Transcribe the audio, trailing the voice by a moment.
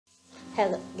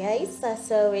Hello guys,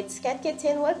 so it's Cat Kitty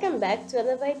and welcome back to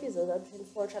another episode of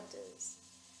Dreamfall chapters.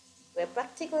 We're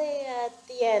practically at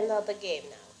the end of the game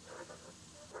now.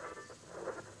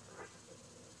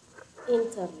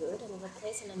 Interlude, another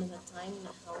place and another time in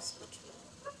a house between.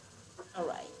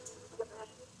 Alright.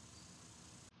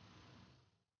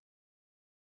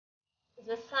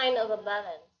 The sign of a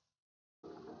balance.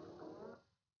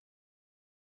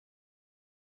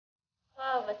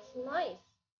 Wow, that's nice.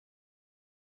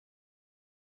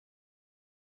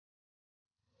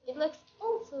 It looks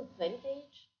also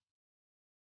vintage.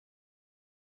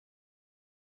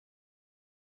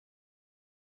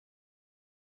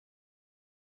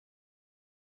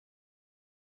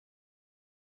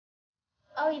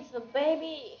 Oh, it's a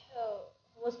baby who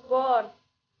was born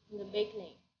in the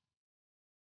beginning.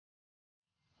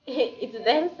 It's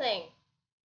dancing.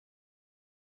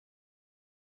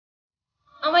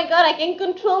 Oh my god, I can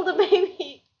control the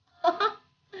baby.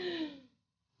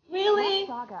 Really? What's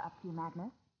Saga up to,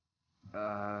 Magnus?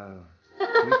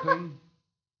 Sleeping,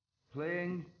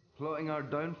 playing, plotting our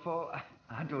downfall.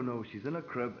 I don't know. She's in a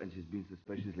crib and she's been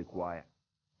suspiciously quiet.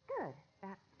 Good.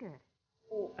 That's good.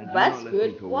 And you're That's not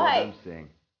listening good. to Why? what I'm saying.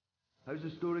 How's the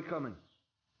story coming?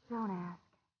 Don't ask.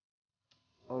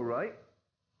 All right.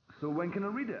 So when can I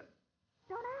read it?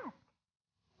 Don't ask.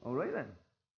 All right then.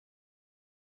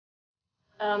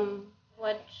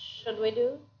 What should we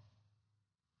do?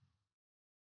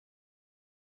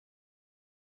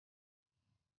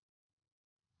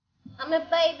 I'm a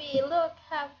baby. Look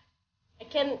how I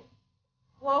can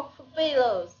walk for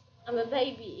pillows. I'm a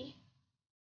baby.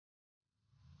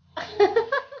 That's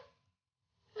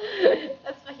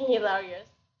fucking hilarious.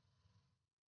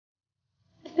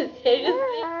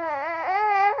 Seriously?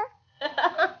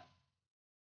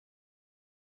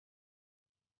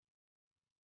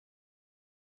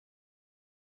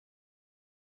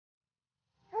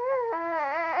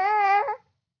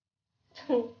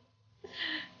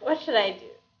 What should I do?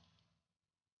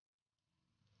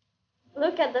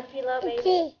 Look at the pillow,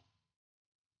 baby.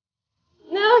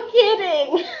 No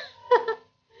kidding.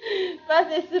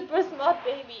 But a super smart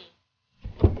baby.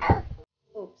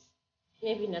 Oops.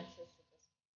 Maybe not so super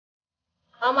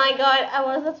smart. Oh my god, I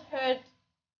wasn't hurt.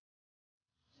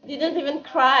 Didn't even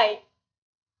cry.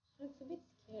 It's a bit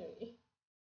scary.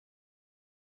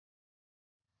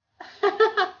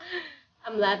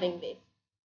 I'm loving this.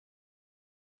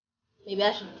 Maybe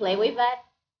I should play with that?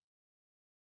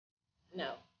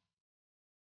 No.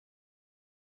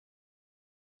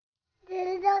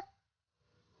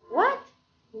 What?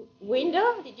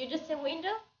 Window? Did you just say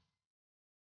window?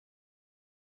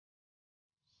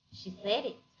 She said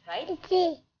it, right?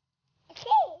 Okay.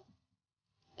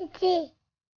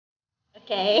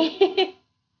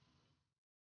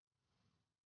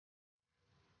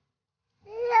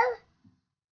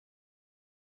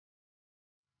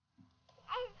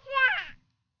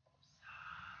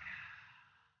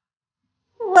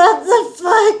 What the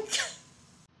fuck?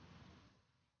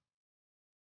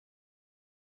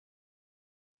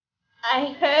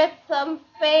 I heard something.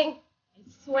 I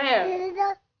swear.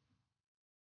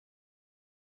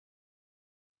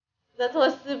 That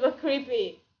was super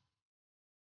creepy.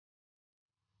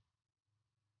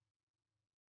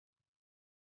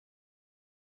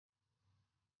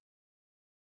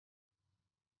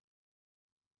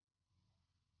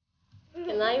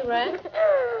 Can I run?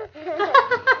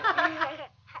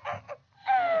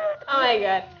 Oh my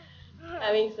god.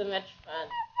 Having so much fun.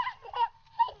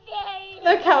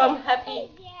 Look how I'm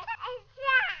happy.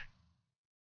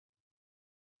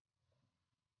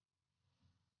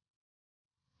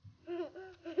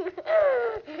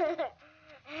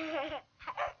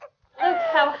 Look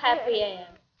how happy I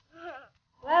am.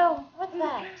 Wow, what's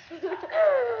that?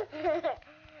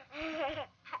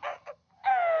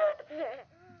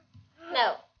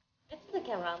 No, let's look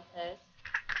around first.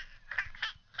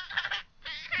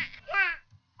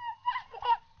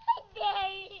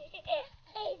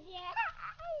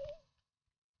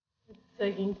 It's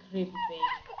fucking creepy.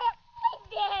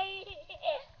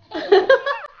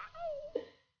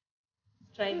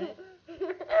 Try this.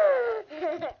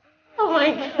 Oh my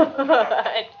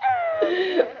god.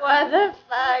 What the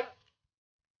fuck?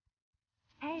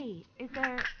 Hey, is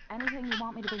there anything you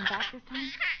want me to bring back this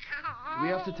time? Do we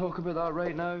have to talk about that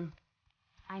right now?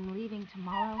 I'm leaving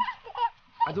tomorrow.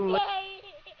 I don't like.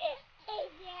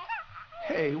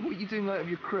 Hey, what are you doing out of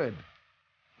your crib?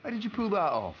 How did you pull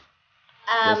that off?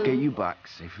 Let's get you back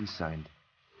safe and sound.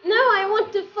 No, I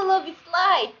want to follow this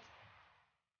light.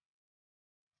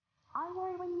 I'll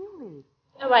worry when you leave.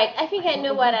 Alright, I think I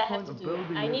know what I have to do.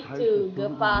 I need to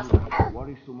go past.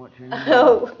 Worry so much anymore.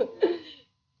 Oh,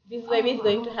 this baby is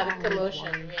going to have a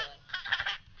commotion, really.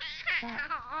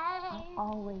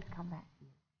 always come back to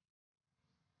you.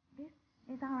 This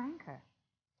is our anchor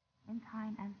in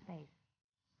time and space,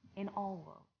 in all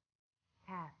worlds,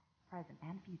 past, present,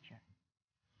 and future.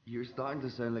 You're starting to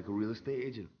sound like a real estate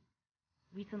agent.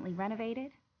 Recently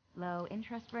renovated, low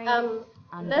interest rates, There's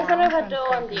unbound another from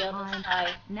door on space the and other time,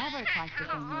 side. never twice the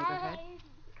same neighborhood,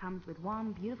 comes with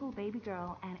one beautiful baby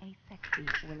girl and a sexy,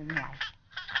 willing wife.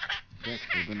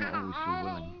 Sexy, but not always so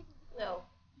willing. No.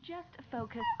 Just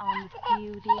focus on the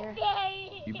view, dear.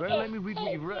 You better let me read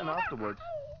what you've written afterwards.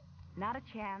 Not a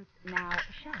chance. Now,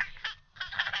 shush.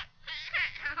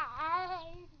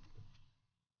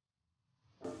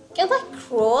 Can't I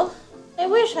crawl? I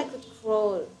wish I could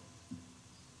crawl. It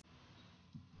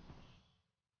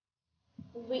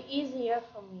would be easier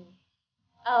for me.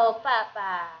 Oh,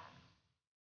 Papa.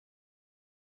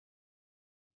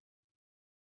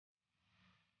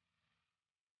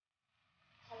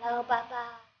 Hello, Papa.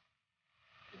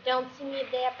 You don't see me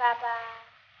there, Papa.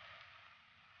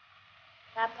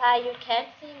 Papa, you can't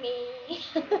see me.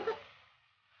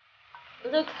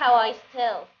 Look how I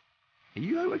stealth. Are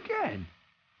you out again?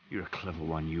 You're a clever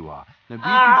one, you are. Now be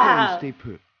good and stay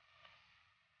put.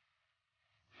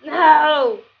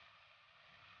 No!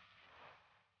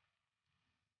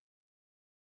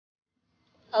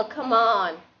 Oh, come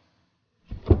on.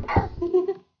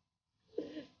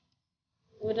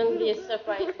 Wouldn't be a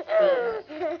surprise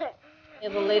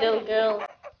if a little girl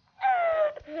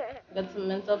got some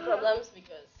mental problems,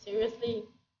 because seriously.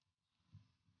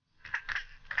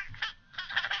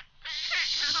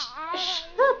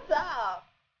 Shut up!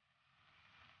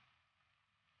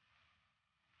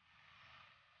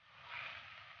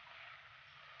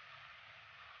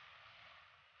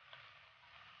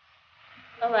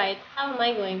 Alright, how am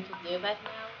I going to do that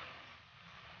now?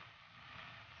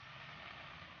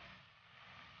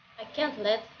 I can't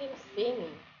let him see me.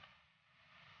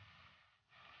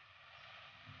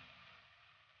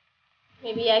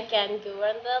 Maybe I can go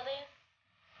under this?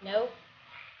 No?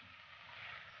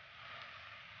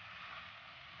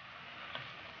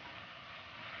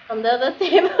 Under the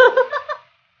table?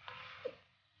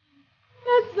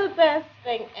 That's the best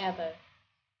thing ever.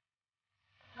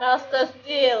 Master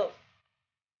Steel.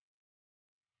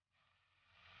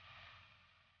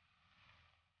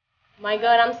 My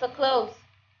god, I'm so close.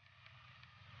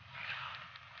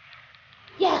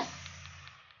 Yes!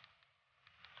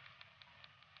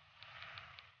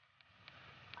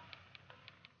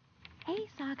 Hey,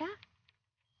 Saga.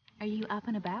 Are you up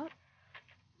and about?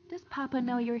 Does Papa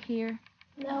know you're here?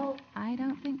 No. I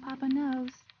don't think Papa knows.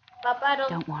 Papa,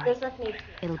 Don't worry. does not need to.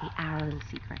 It'll be our little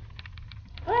secret.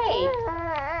 Great.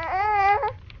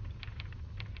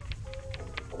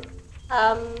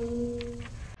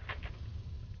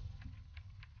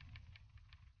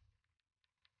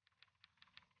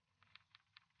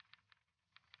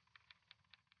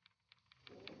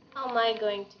 How am I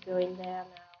going to go in there now?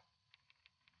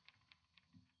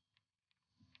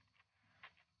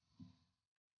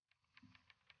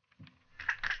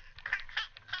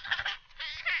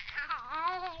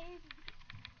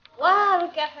 Wow,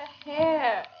 look at her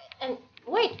hair. And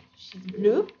wait, she's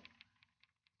blue?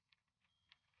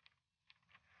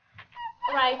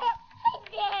 Right.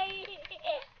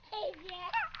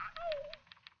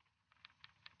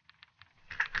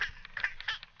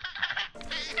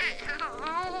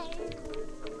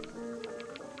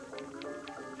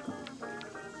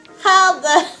 How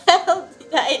the hell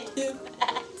did I do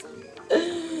that?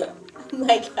 Oh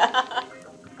my god.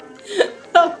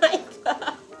 Oh my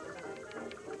god.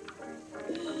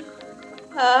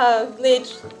 Oh,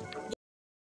 glitch.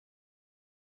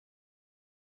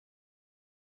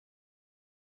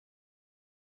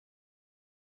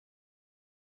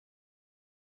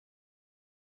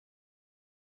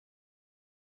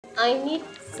 I need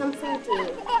something to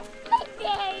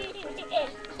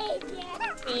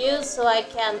use so I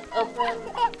can open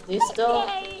this door.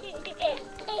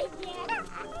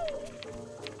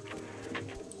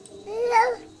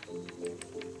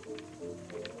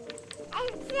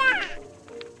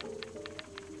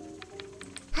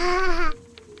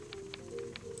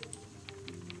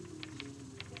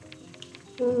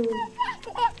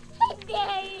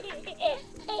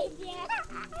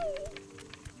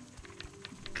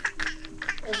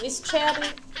 Is this cherry?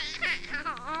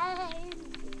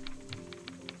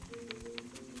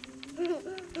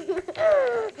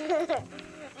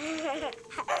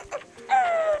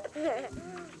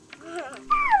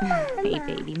 Hey,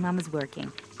 baby, Mama's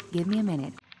working. Give me a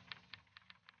minute.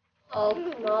 Oh,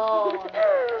 come on.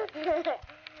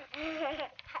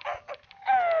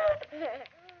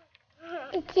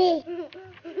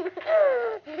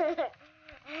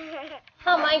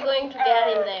 How am I going to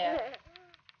get in there?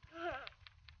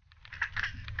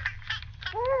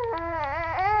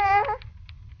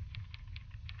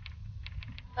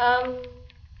 Um,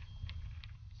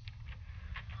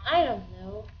 I don't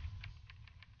know.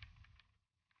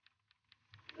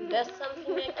 There's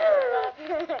something I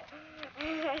can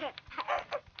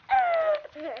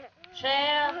grab.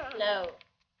 Chair? No.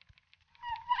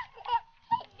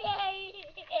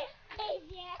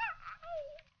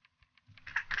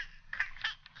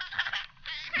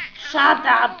 Shut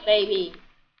up, baby.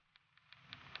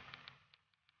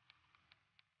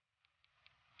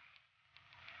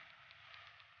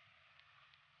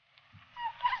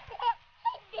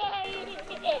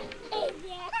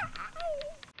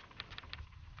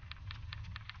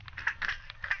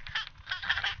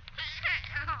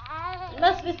 There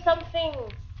must be something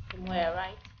somewhere,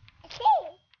 right?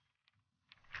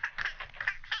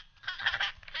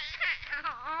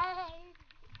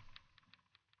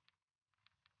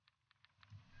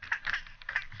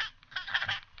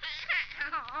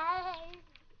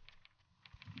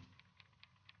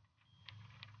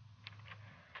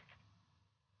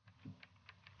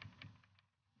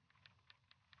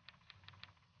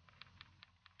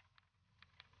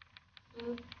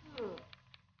 Mm-hmm.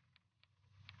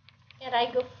 Can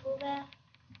I go through there?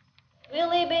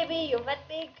 Really, baby? You're that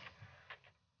big?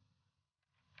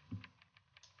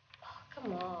 Oh,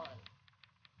 come on.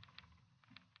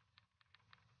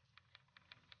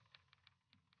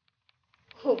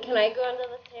 Can I go under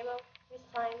the table this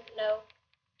time? No.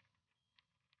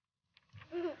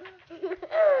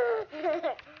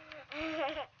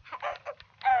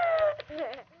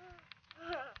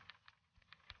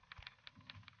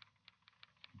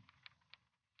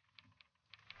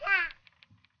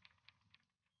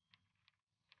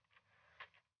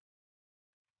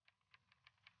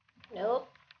 Nope.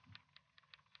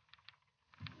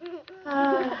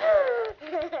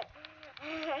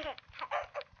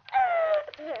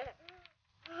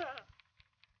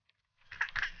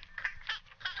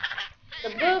 The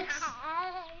books?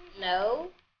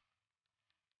 No.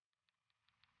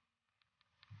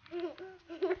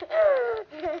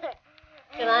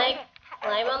 Can I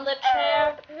climb on the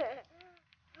chair?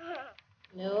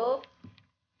 Nope.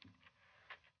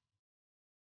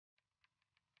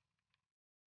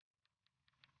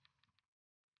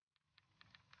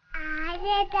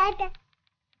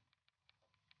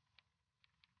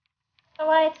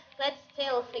 Alright, let's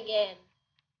stealth again.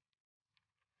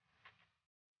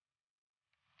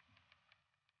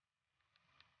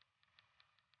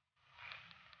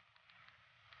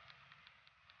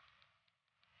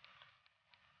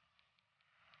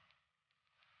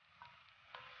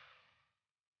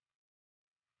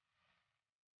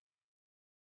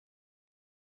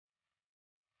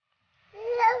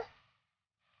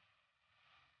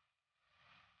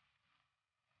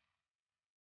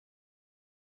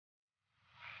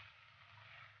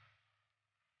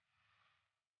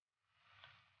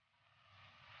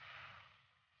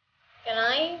 Can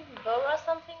I borrow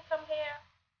something from here?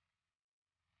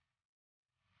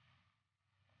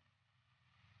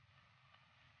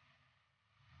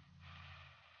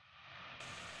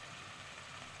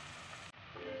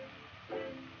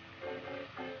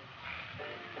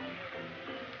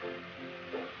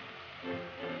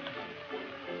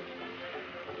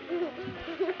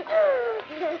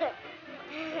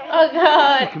 Oh I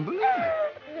god! can believe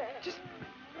it.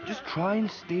 Just try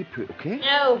and stay put, okay?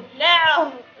 No,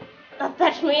 no! Don't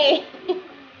touch me!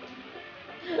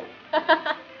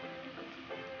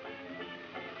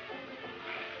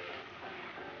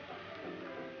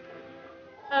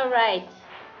 Alright.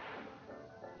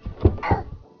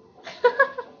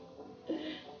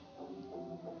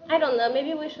 I don't know,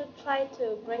 maybe we should try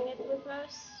to bring it with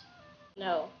us?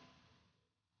 No.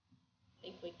 I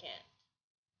think we can't.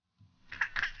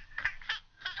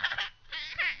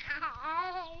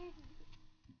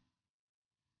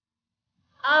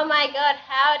 Oh my god,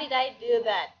 how did I do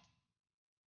that?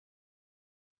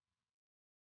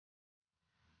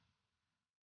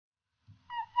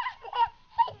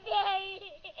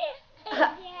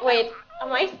 Wait,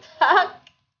 am I stuck?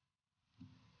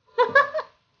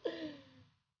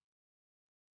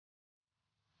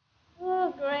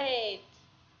 Oh, great.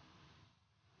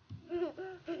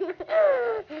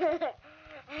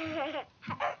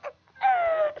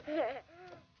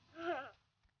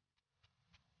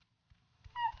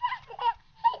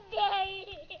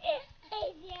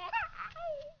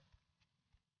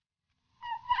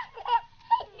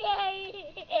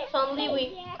 If only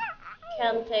we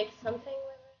can take something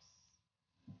with us.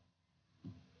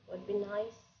 Would be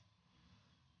nice.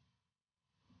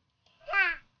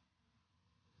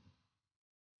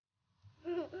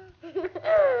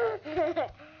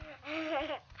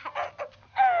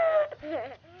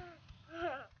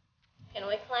 Can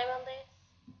we climb on this?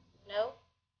 No?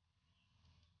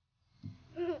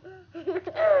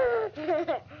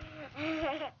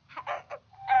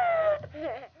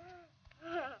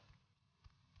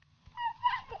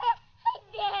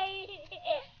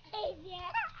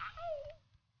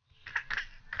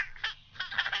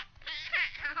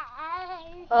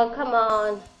 Oh, come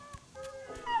on.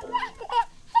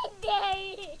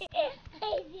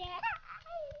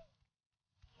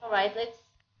 Alright, let's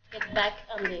get back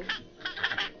on this.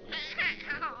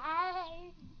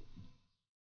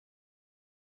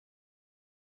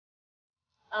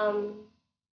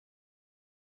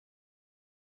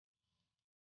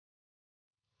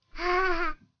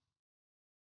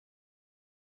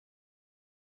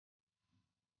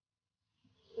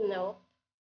 No.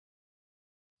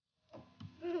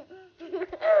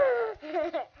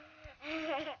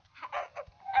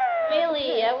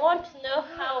 Really, I want to know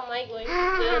how am I going to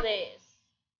do this?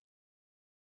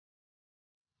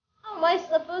 How am I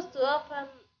supposed to open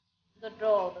the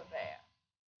door over there?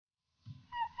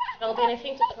 Without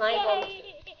anything to climb onto.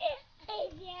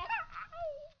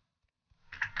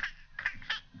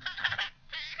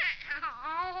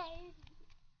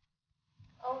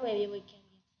 Oh, maybe we can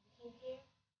get something here.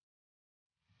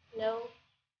 No.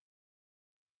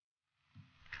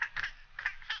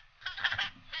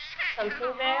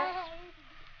 Something there?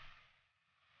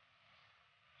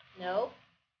 No.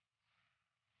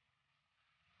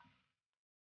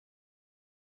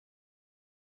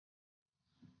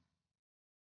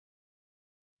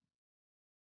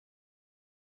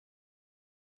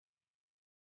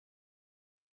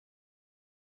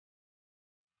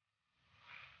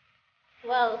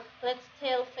 Well, let's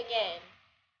stealth again.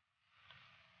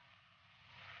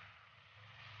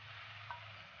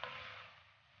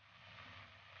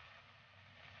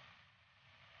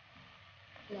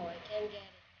 No, I can't get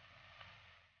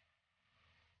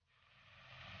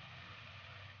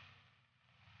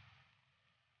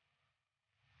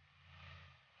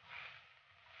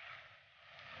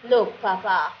it. Look,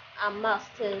 Papa, I'm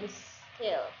master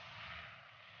stealth.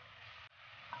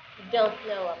 You don't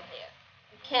know I'm here.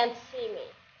 You can't see me.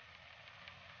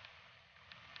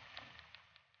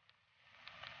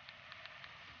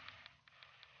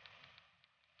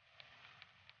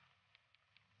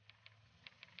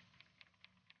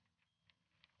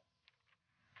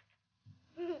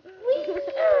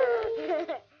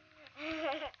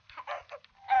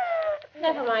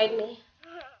 Never mind me.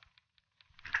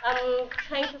 I'm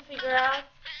trying to figure out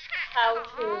how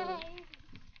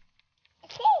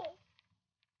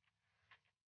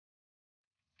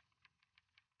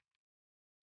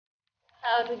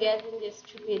to get in this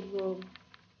stupid room.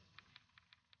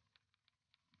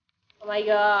 Oh my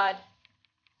god.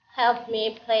 Help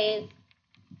me, please.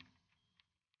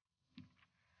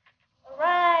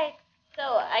 Alright. So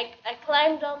I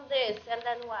climbed on this and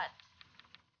then what?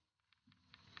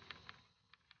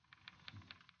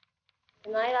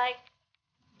 Can I like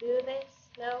do this?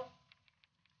 No?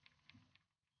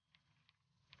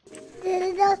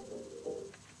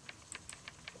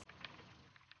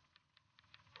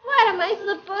 What am I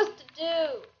supposed to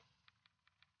do?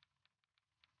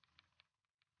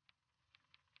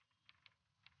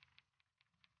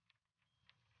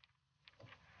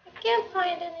 I can't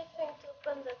find anything to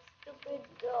open that stupid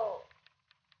door.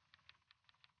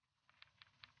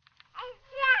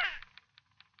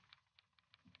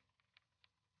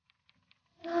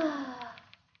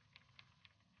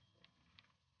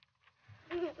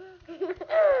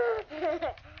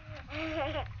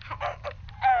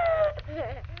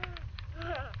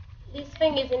 This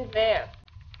thing is in there.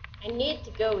 I need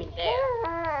to go in there.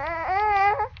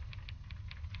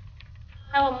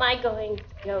 How am I going to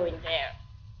go in there?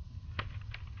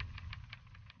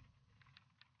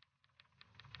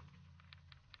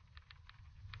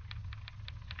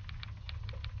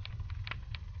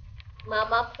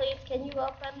 Mama, please, can you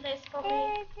open this for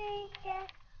me?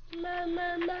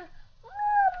 Mama.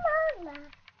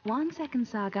 1 second,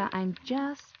 Saga. I'm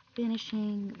just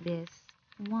finishing this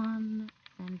one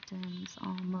sentence.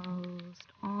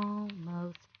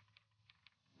 Almost.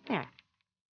 There.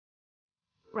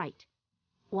 Right.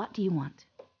 What do you want?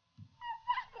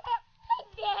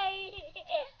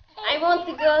 I want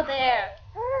to go there.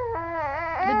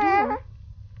 The door?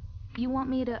 You want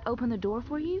me to open the door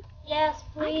for you? Yes,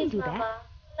 I can please, do Mama. that.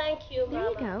 Thank you, There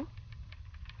Mama. you go.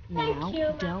 Thank Now, you,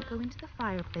 Mama. don't go into the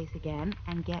fireplace again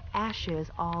and get ashes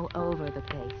all over the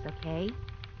place, okay?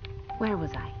 Where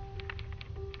was I?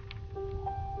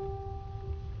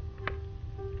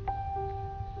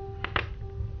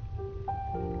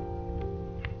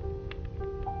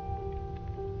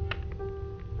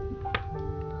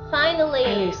 Finally.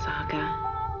 Hello, Saga.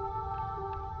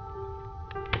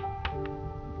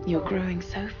 You're growing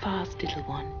so fast, little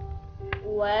one.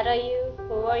 What are you?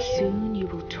 Who are you? Soon you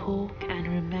will talk and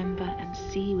remember and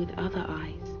see with other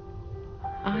eyes.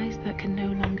 Eyes that can no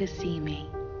longer see me.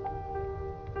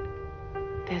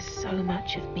 There's so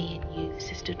much of me in you,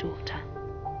 sister-daughter.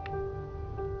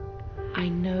 I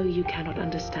know you cannot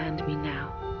understand me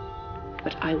now,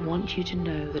 but I want you to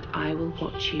know that I will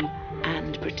watch you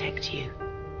and protect you.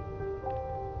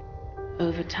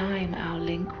 Over time, our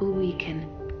link will weaken,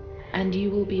 and you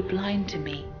will be blind to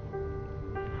me,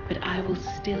 but I will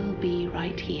still be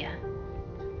right here.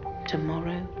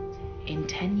 Tomorrow, in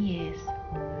 10 years,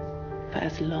 for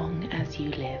as long as you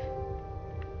live.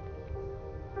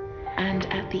 And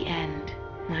at the end,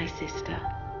 my sister,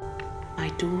 my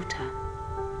daughter,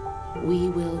 we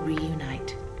will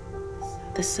reunite.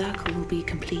 The circle will be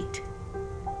complete.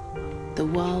 The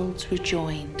worlds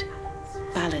rejoined,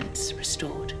 balance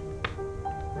restored.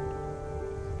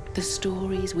 The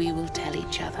stories we will tell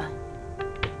each other.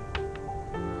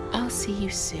 I'll see you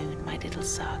soon, my little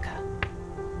Saga.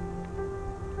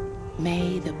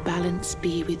 May the balance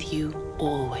be with you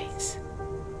always.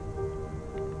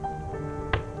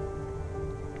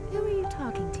 Who are you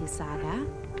talking to, Saga?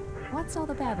 What's all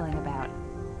the babbling about?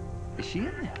 Is she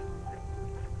in there?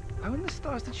 How in the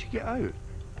stars did she get out?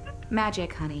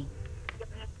 Magic, honey.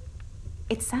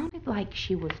 It sounded like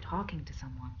she was talking to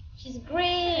someone. She's green.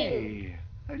 Hey,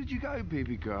 how did you get out,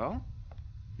 baby girl?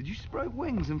 Did you sprout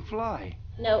wings and fly?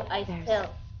 No, I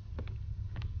fell.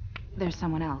 There's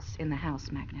someone else in the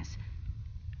house, Magnus.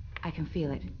 I can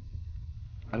feel it.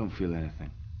 I don't feel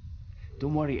anything.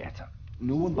 Don't worry, Etta.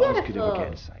 No one but us could ever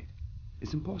get inside.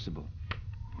 It's impossible.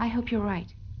 I hope you're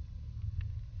right.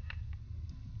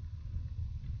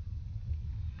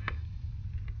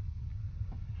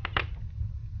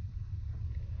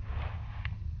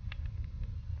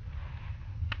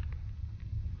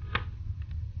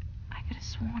 I could have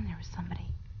sworn there was somebody.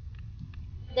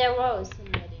 There was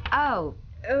somebody. Oh,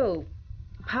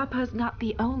 Papa's not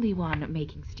the only one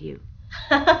making stew.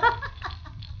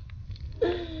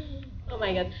 Oh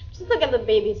my god. Just look at the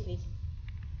baby's face.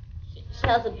 She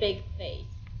has a big face.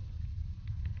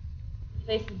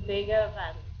 Face is bigger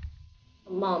than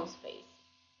a mom's face.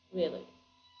 Really.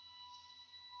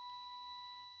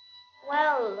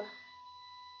 Well,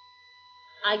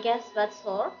 I guess that's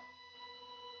all.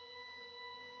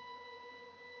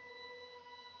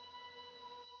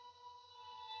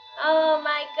 Oh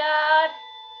my god.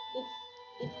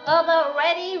 It's over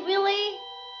already? Really?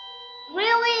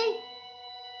 Really?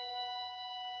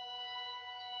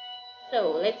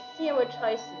 So, let's see our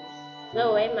choices.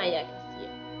 Zoe Maya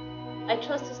Castillo. I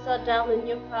chose to start down a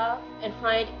new path and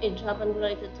find a job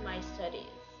unrelated to my studies.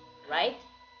 Right?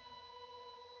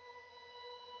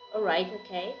 Alright,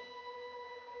 okay.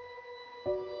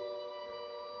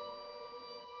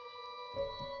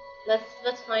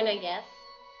 That's fine, I guess.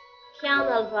 Kian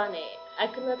Alvane. I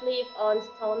could not leave on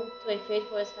stone to a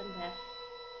fate worse than death.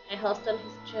 I hastened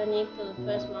his journey to the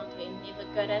first mountain. May the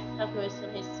goddess have mercy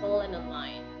on his soul and on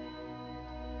mine.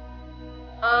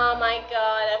 Oh my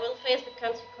god, I will face the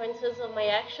consequences of my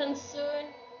actions soon.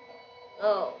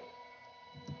 Oh.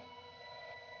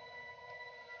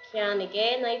 Kian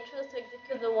again. I chose to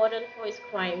execute the warden for his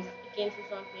crimes against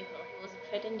his own people. He was a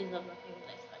traitor and deserved nothing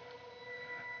less than.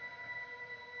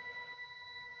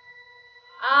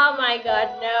 Oh my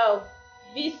god, no.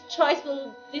 This choice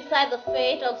will decide the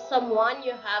fate of someone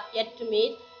you have yet to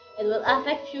meet and will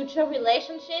affect future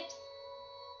relationships.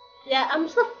 Yeah, I'm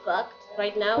so fucked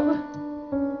right now.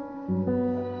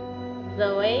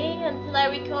 Zoe, until I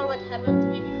recall what happened to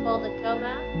me before the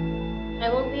coma, I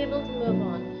won't be able to move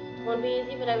on. It won't be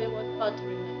easy, but I will work hard to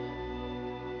remember.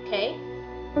 Okay?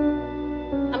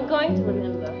 I'm going to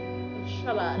remember. I'm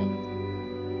sure about it.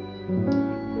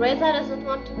 Reza doesn't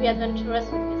want to be adventurous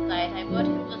with his diet. I bought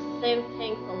him the same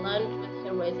thing for lunch with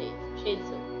her Reza eats, cheese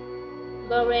soup.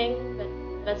 Boring, but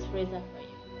that's Reza for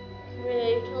you.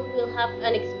 You told me we'll have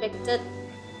unexpected,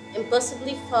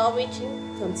 impossibly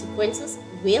far-reaching consequences.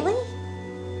 Really?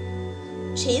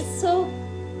 Cheese soup?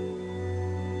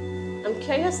 I'm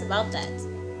curious about that.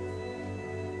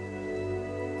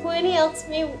 Queenie asked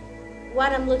me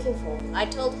what I'm looking for. I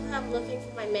told her I'm looking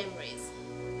for my memories.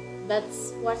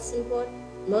 That's what's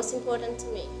most important to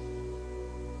me.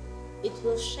 It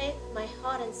will shape my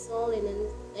heart and soul in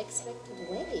unexpected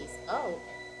ways. Oh,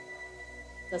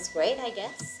 that's great, I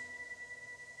guess.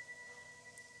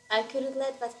 I couldn't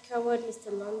let that coward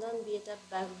Mr. London beat up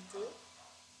Baghdadi.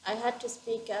 I had to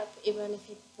speak up, even if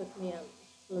it put me on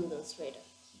London's radar.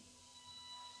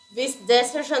 This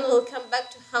decision will come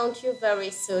back to haunt you very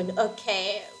soon,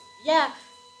 okay? Yeah,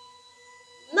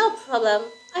 no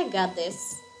problem. I got this.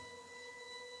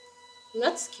 I'm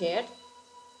not scared.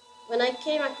 When I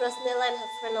came across Nella and her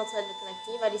friend outside the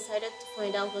collective, I decided to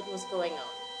find out what was going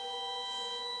on.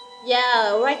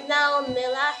 Yeah, right now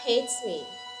Nella hates me,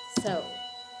 so...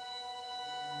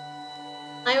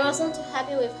 I wasn't too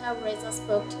happy with how Reza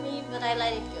spoke to me, but I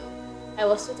let it go. I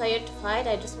was too tired to fight,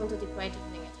 I just wanted to be quiet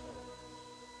evening at home.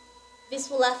 This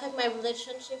will affect my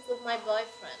relationship with my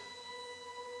boyfriend.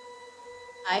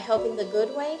 I hope in the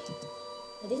good way.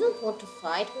 I didn't want to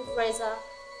fight with Reza.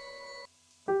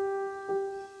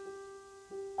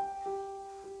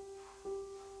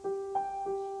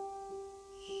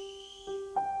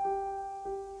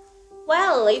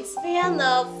 Well, it's the end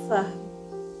of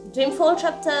Dreamfall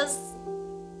chapters,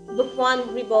 book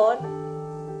 1, Reborn.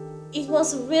 It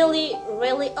was really,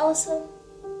 really awesome.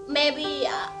 Maybe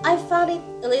I found it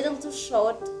a little too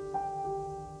short.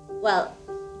 Well,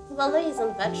 it probably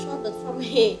isn't that short, but for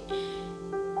me,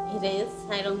 it is.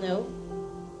 I don't know.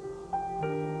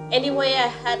 Anyway, I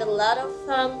had a lot of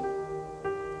fun,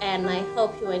 and I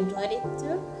hope you enjoyed it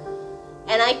too.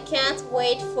 And I can't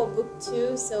wait for book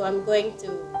 2, so I'm going to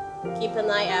keep an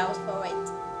eye out for it.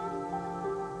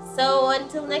 So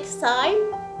until next time,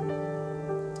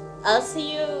 I'll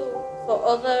see you for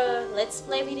other Let's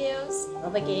Play videos,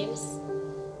 other games.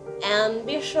 And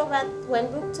be sure that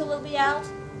when book 2 will be out,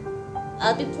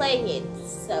 I'll be playing it.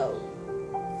 So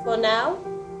for now,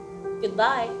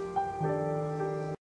 goodbye.